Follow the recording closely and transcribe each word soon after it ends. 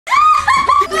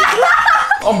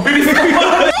Ang bilis ko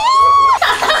yun!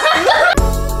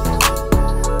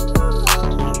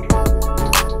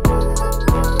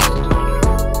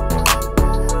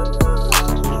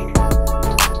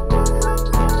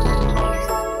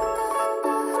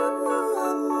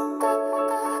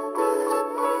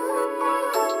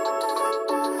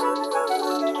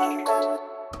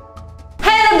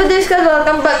 Labbaducci,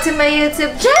 welcome back to my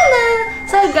YouTube channel!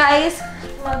 So guys,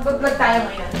 mag-vlog tayo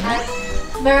ngayon. At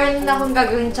meron akong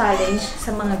gagawin challenge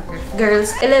sa mga girls.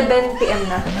 11 PM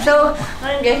na. So,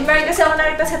 ngayon guys, meron kasi ako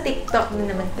nakita sa TikTok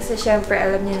naman. Kasi syempre,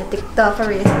 alam niyo na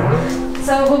TikTokeries.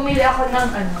 So, bumili ako ng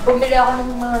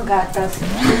mga gatas.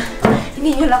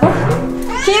 Hindi nyo lang ako.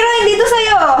 Shiro, hindi to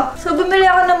sa'yo! So, bumili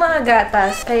ako ng mga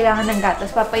gatas. Kailangan ng gatas.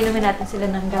 Papainumin natin sila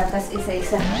ng gatas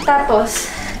isa-isa.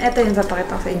 Tapos, eto yung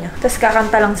papakita ko sa inyo. Tapos,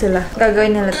 kakanta lang sila.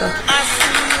 Gagawin nila to.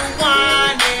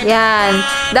 Yan.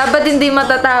 Dapat hindi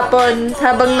matatapon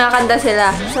habang nakanta sila.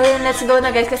 So, yun, let's go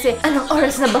na guys. Kasi, anong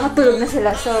oras na baka tulog na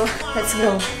sila. So, let's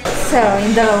go. So,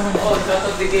 yung dalawa mo.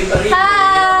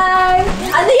 Hi!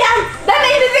 Ano yan? Dami,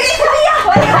 ibibigay ko yan!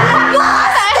 Wala ka lang!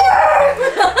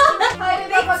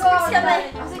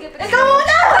 Ikaw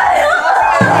muna!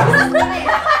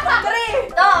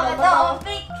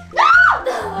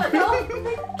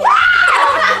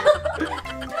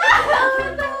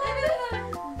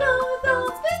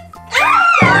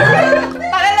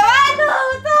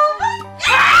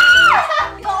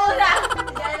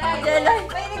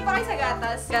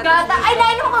 Gata! Ay,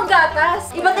 nainom kang gatas!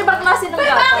 Iba't ibang klase ng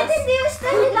gatas. Bakit hindi yung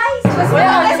sterilize? Mas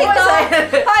mahal kasi ito.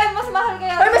 Ay, mas mahal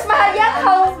kaya. Ay, mas mahal yan,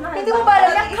 cow. Hindi mo ba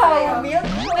alam yan, cow?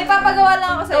 May papagawa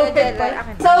lang ako sa'yo, Jelay.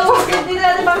 So, hindi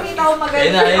natin makikita ko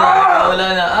magaling. Wala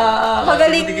na.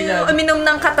 Magaling uminom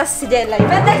ng katas si Jelay.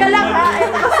 Pero teka lang ha,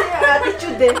 ito kasi yung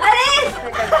attitude eh. Alis!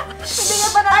 Hindi nga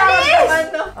pa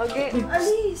nakakasaman, no? Okay.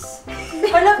 Alis!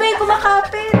 Wala ba yung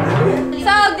kumakapit? So,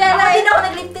 Jelay. Hindi na ako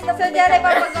nag-lipstick. So, Jelay,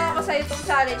 papagawa ko sa'yo itong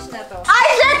challenge na to. Ay,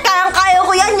 shit! Kaya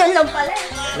ko yan. Yan lang pala.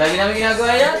 Lagi namin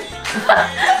ginagawa yan.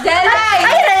 Jelay!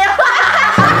 Ay, Reo!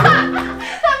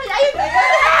 Sabi na, ayun na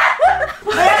yun.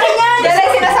 Malaking yan! Jelay,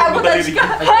 sinasabotage ka.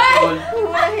 Ay!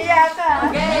 Mahiya ka.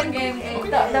 Game.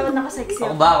 Dapat naka-sexy.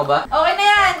 Ako ba? Okay na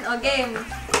yan. O, game.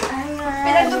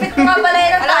 Pinagdupit ko nga pala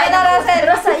yun. Alaki na, Russell.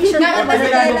 Gangan pa si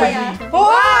Jelay, ah.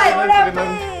 Hoy! Wala pa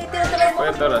eh.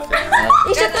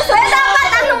 I-shoot ko sa'yo.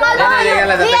 Dapat ano malo. Liyan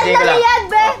na liyan,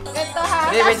 be. Ganto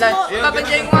ha. Wait lang.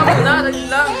 Papanjayin ko nga muna. Dali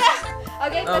lang.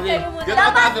 Okay, papanjayin mo muna.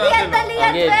 Dapat liyan na liyan,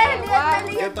 be. Liyan na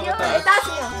liyan yun. Itaas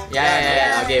nyo.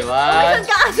 Yan. Okay, one. Saan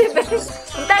ka kasi, be?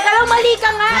 Hintay ka lang, mali ka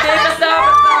nga. Hindi, basta.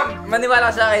 Maniwala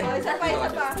ka sa akin. Isa pa.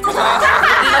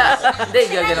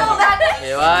 Hindi, gagano ko.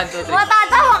 Okay, 1, 2, 3.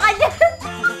 Matatawa ka dyan.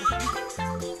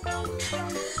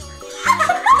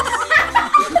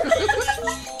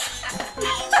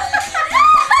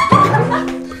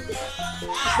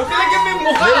 Bakilagyan mo yung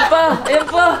mukha! Ayan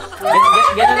pa!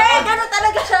 Hindi, gano'n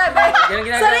talaga siya, be.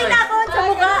 Saray na ako sa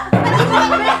mukha.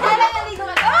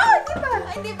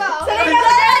 Hindi ba? Saray na ako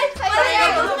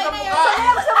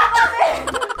sa mukha, be.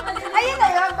 Ayun na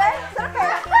yun, be. Sarap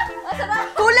kaya. Sarap.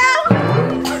 Kulang!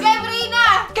 Okay,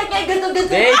 Brina! Kanya, gano'n.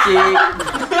 Bechi!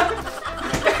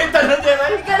 Tanong niya ba?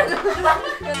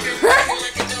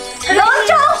 Don't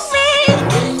choke me!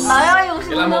 Ayaw,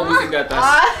 kailangan mo ubusin gatas.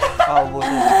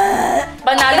 Ubusin.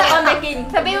 Panalo ka, Mekin.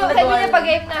 Sabi niya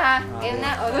pag-game na ha. Game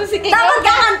na. Sige. Dapat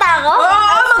kakanta ako?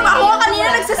 Oo, ako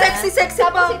kanina nagsasexy-sexy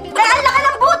pa. Kaya ang laki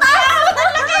ng buta! Ang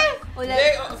laki!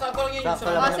 Hindi, sakto lang yun.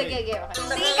 Sige, game.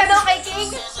 Sige ka daw kay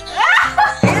King.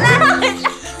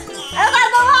 Ano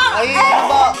gagawa? Ay, ano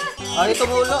ba? Ay,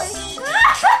 tumulo.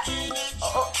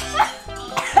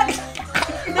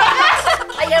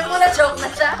 Ayan mo na, joke na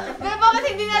siya. Pero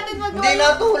bakit hindi natin magawa? Hindi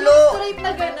natulo. Straight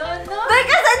na gano'n, no? Pero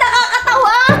kasi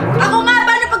nakakatawa! Ako nga,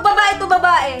 paano pag babae to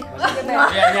babae? Sige, ba?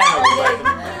 Yan.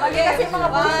 Okay, kasi mga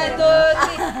 1,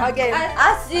 2, 3. Okay.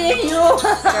 I see you.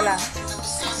 Teka lang.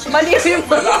 Mali yung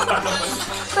mo.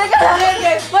 Teka lang,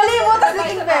 okay. Mali mo, tapos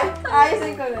tingin ba?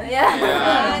 Ayusin ko na.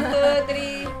 Yan. 1, 2,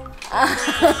 3.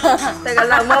 Teka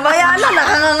lang, mamaya na,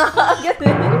 nakanganga agad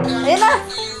eh. Ayun na.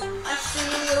 I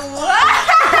see you.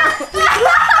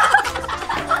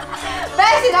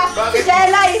 Si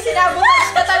Jelay,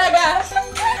 sinabutas ka talaga.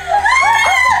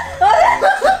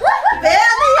 Be,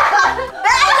 ano yan?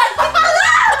 Be, nagpita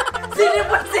na!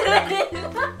 Sinipot si Renil.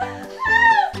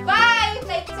 Bye!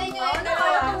 Sa inyo yun na.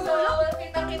 So,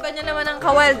 kitang-kita nyo naman ang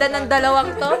kawaldan ng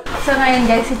dalawang to. So ngayon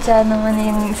guys, si Cha naman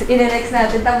yung ininext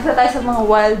natin. Tapos na tayo sa mga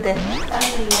wilden.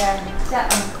 Ano yan? Cha,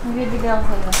 magbibigyan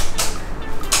ko sa'yo.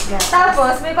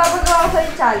 Tapos, may papagawa ko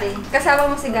sa'yo challenge. Kasama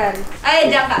mo si Gary.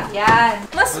 Ay, diyan ka. Yan.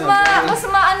 Mas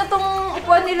maano tong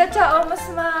upuan nila, Cha. O, mas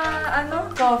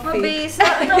coffee. Mabisa.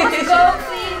 Ano mas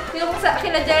coffee? Yung sa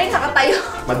kinadyayin nakatayo.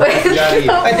 Madalas Gary.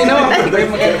 Ay, tinawa.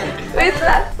 Wait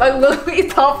lang. Pag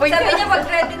itopoy Sabi niya pag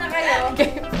ready na kayo.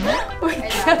 Wait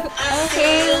lang.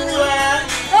 Okay.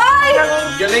 Ay!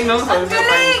 Galing, no? Ang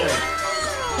galing!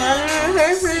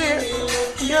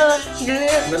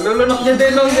 Nalulunok niya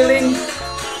din, no? Ang galing.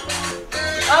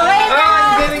 Okay na!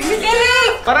 Ang galing.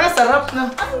 Galing! Parang sarap na.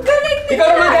 Ang galing nila! Ikaw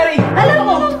naman, Gary.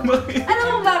 Alam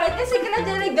mo bakit? Kasi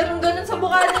kinadyayin ganun-ganun sa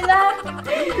mukha nila.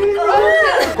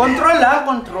 Control, ha?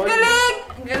 Control. Galing!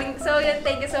 Ang galing. So yun,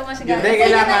 thank you so much guys. Hindi,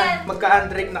 kailangan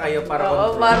magka-undrake na kayo para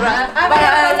Oo, control.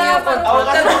 para wala pa. Ako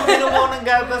kasi pinumo ng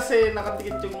gatas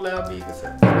nakatikit yung labi kasi.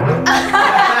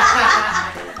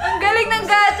 Ang galing ng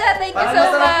gacha. Thank you Parang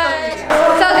so masarap much.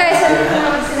 So guys, nandito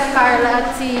naman sila Carla at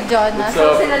si Jonas.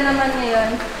 So sila naman ngayon.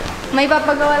 May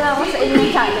papagawa lang ako sa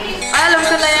inyong challenge. Alam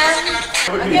ko na yan.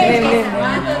 Okay, 1,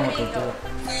 2, 3, go.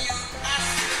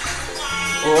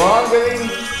 Oo, ang galing.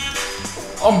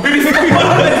 Ang bilis ko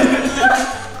yun!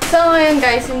 So ngayon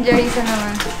guys, yung Jerisa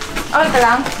naman. Okay ka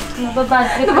lang?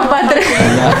 Nababadrip.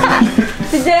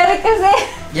 Si Jerry kasi.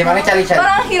 Game, ano yung challenge yan?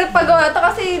 Parang hirap pagawa ito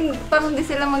kasi parang hindi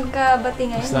sila magkabati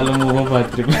ngayon. Mas lalo mo ba,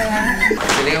 Patrick?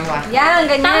 Galing mo, Yan,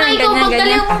 ganyan, Tanga ikaw, ganyan,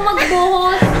 magaling ganyan. mo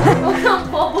magbuhos. Huwag kang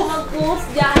bobo magbuhos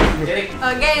dyan.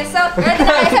 Okay, so ready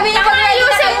na kayo. Sabihin niyo pag ready na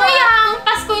Ayusin mo kayo. yung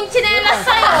Pasko yung tsinelas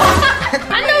sa'yo.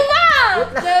 Ano ba?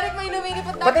 Jerry, may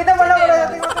lumilipot na. Patita mo lang,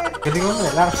 galing mo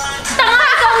lang. Tanga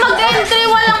ikaw mag-entry.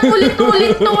 Walang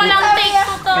ulit-ulit to. Walang take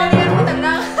to to. Lumiliputan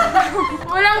lang.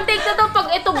 Walang take to to pag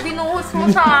ito binuhos mo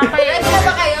sa akin. Ready na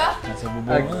ba kayo? Nasa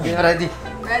bubong. Ready.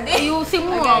 Ready? Ayusin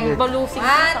mo ang balusing 1,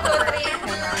 mo.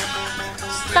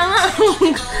 2, 3. Tanga.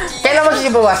 Kailan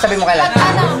magsisibuwas? Sabi mo kailan? Pag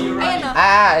ano? Ayun o.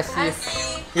 See. Asi.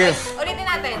 Yes. Ulitin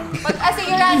natin. Pag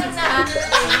asiguranin na ha.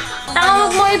 Tanga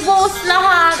huwag mo ibuhos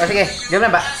lahat. O sige, game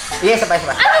na ba? Yes, sabay.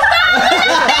 Ano ba?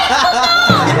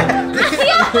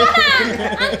 Ayaw ko na!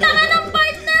 Ang tanga ng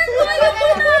partner ko! Ayaw ko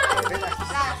na!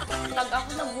 Tag ako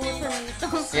nabuhusan nito.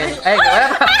 Yes. Ay, wala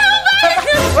pa. Ano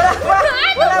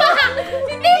ba?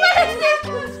 Hindi ba?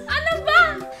 Ano ba?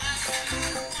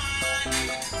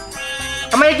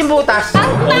 Kamalit yung butas.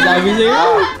 Oh, sabi sa'yo.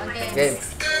 Game.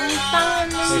 Ang tanga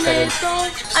nito.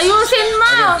 Ayusin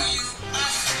mo!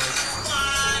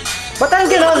 Ba't ang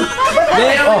gano'n?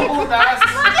 Hindi, ang putas.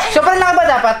 Sobrang lang ba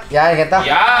dapat? Yan, ganito.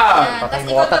 Yeah! Patay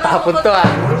mo ko tatapon to ah.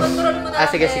 Control mo na.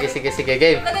 Sige,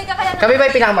 game. Lagay ka kaya. Kami ba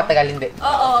yung pinakamatagal? Hindi.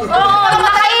 Oo. Oo,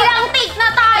 nakailang take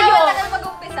na tayo! Tagal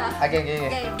mag-umpisa. Game.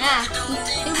 Okay, na.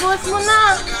 Ibuhos mo na!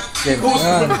 Game.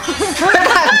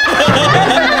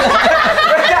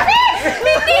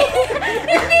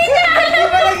 Hindi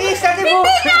ba nag-iisa ni Bo?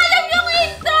 Hindi na alam yung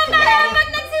intro! Dapat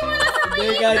nagsimula sa may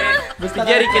intro! Si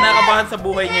Jerry, kinakabahan sa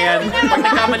buhay niya yan. Pag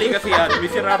nagkamali kasi yan,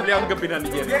 miserable ang gabi na ni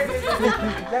Jerry.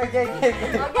 Okay.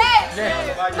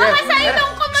 Baka sa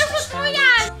itong kumashoot mo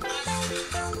yan!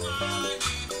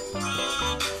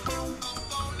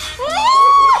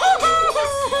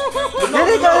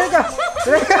 Dito.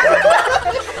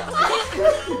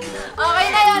 Okay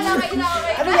na yan. Okay na.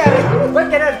 Ano nangyari? Ba't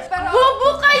ganun? Pero, Bobo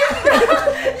ka yung bra!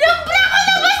 Yung bra ko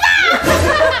na basa!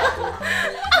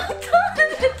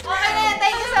 okay na yan.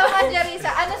 Thank you so much,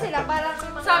 Jerisa. Ano sila? Parang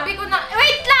mga... Sabi ko na,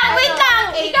 wait lang!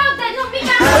 Ikaw din,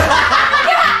 humiga ka!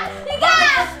 Higa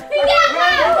ka!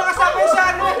 Makasama yung sa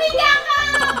ano? Humiga ka!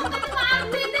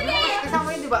 Dali! Kasama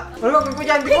yun, di ba? Ano ba? Ko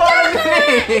dyan, di ko alam yun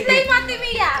eh. Stay mo, Ate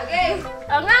Miya! Okay.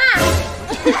 O nga!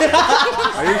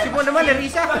 Ayusin mo naman,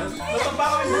 Larissa.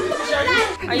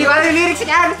 Hindi ko alam yung lyrics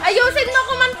yan. Ayusin mo,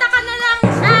 kumanta ka na lang,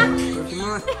 ha? Ayusin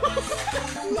mo.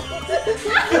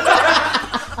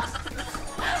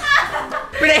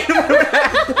 Pinainom mo naman.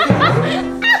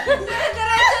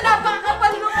 Diretso,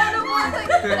 napakapal mo ano po.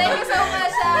 Thank you so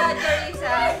much,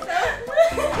 Jerisa.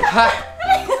 Ha?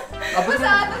 Abot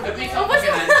mo. Ubus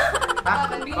mo! Ha?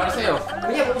 Para sa'yo.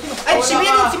 Ay, si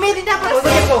Medi dapat.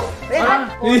 Ubusin ko. Ayan.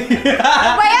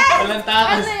 Ba yan? Walang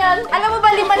takas. Ano yan? Alam mo ba,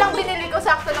 5 lang binili ko,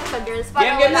 sakto lang sa girls. Para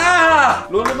Game wala- na!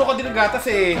 Luluno ko din ng gatas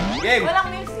eh. Game!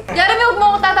 Walang music. Jeremy, huwag mo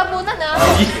ako tatapunan, ha?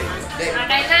 Okay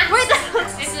na? Wait lang.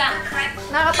 Wait lang.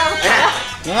 Nakatakot pala.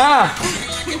 Nga!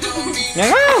 Nga!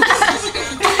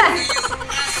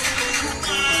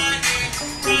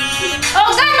 Oh,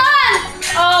 ganon!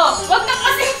 Oh, wag ka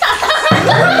kasing tatangan!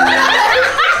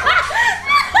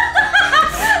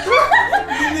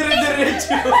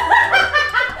 Dire-diretso.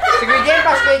 Sige, Jen,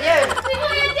 pas ko Jen. Si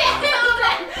Kuya Jerry,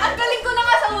 ube! Ang galing ko na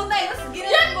nga sa una, eh. Tapos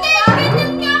ginawa Yan ko nga, pa.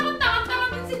 ganyan nga ako. Tanga-tanga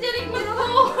din si Jeric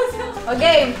magbuhos.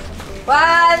 Okay.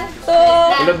 1,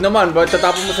 2. Ulog naman, ba't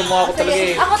tatapon mo sa mukha ko talaga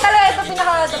eh? Ako talaga, ito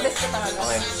pinaka-the best ko talaga.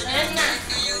 Okay. Ayan na.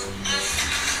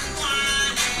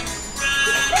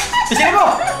 Sisingin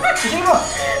mo! Sisingin mo!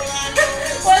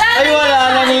 Wala Ay, wala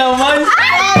lang laman.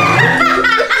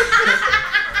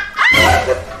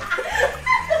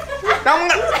 Tama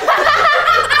nga!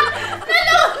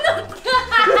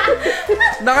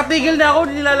 Nakatigil na ako,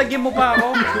 nilalagyan mo pa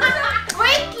ako.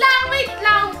 Wait lang, wait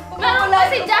lang. Meron pa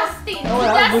si Justin. Si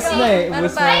Ubus na eh.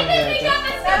 Ubus na. Ay, hindi, may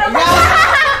gatas.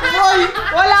 Hoy!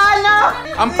 Wala na!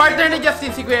 Ang partner ni Justin,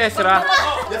 si Kuya Ezra.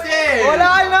 Wala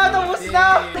na! Tapos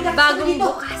na! Bagong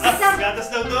bukas. Gatas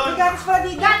daw doon! Gatas pa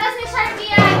dito! Gatas ni Sharky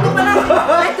yan.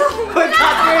 Hoy,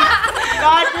 Catherine!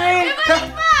 Catherine!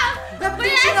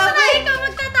 Kuya Ezra, ikaw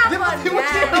magtatapon.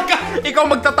 Ikaw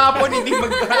magtatapon, hindi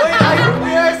magtatapon. Hoy, ayun mo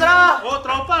yan, Ezra! Oh,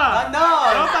 tropa! Ano?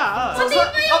 Tropa!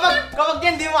 Kapag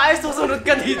yan di mo ayos, susunod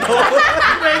ka dito.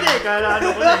 Pwede, kala ano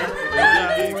ko na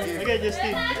eh. Okay,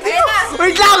 Justin.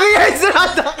 Wait lang, Kuya Ezra!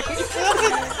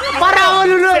 Para ako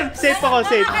lulun! Safe ako,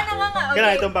 safe.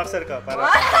 Kailangan itong boxer ko. Para...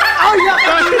 Ay,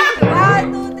 naku!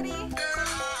 1, 2,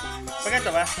 3.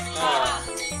 Pagkanta ba?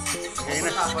 Okay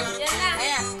na. Yan na.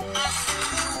 Ayan.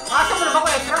 Asa mo na ba,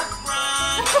 Kuya Ezra?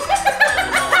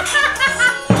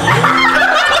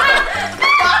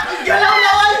 Galaw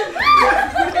naman!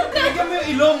 Bigyan mo yung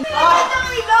ilong.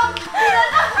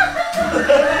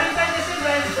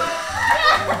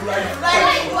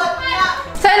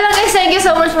 So lang guys, thank you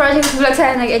so much for watching this vlog.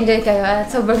 Sana nag-enjoy kayo at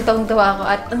sobrang tawang-tawa ako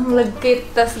at ang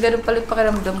lagkit. Tapos ganun pala yung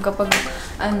pakiramdam kapag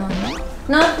ano,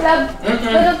 no, love?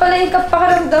 Ganun pala yung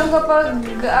pakiramdam kapag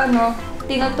ano,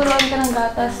 tinutulungan ka ng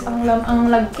gatas, ang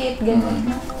lagkit, ganun.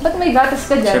 Ba't may gatas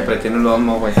ka dyan? Siyempre, tinulungan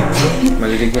mo ako eh.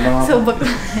 Malilig ko lang ako. So,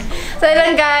 so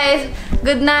lang guys,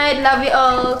 good night, love you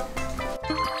all.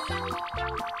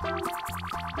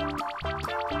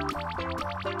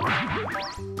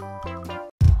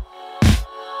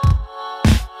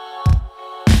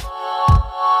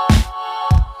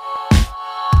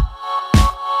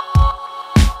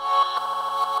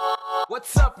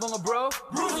 What's up mga bro?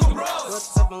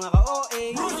 What's up mga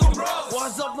ka-OA?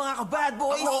 What's up mga ka-bad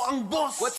boys? Ako ang boss!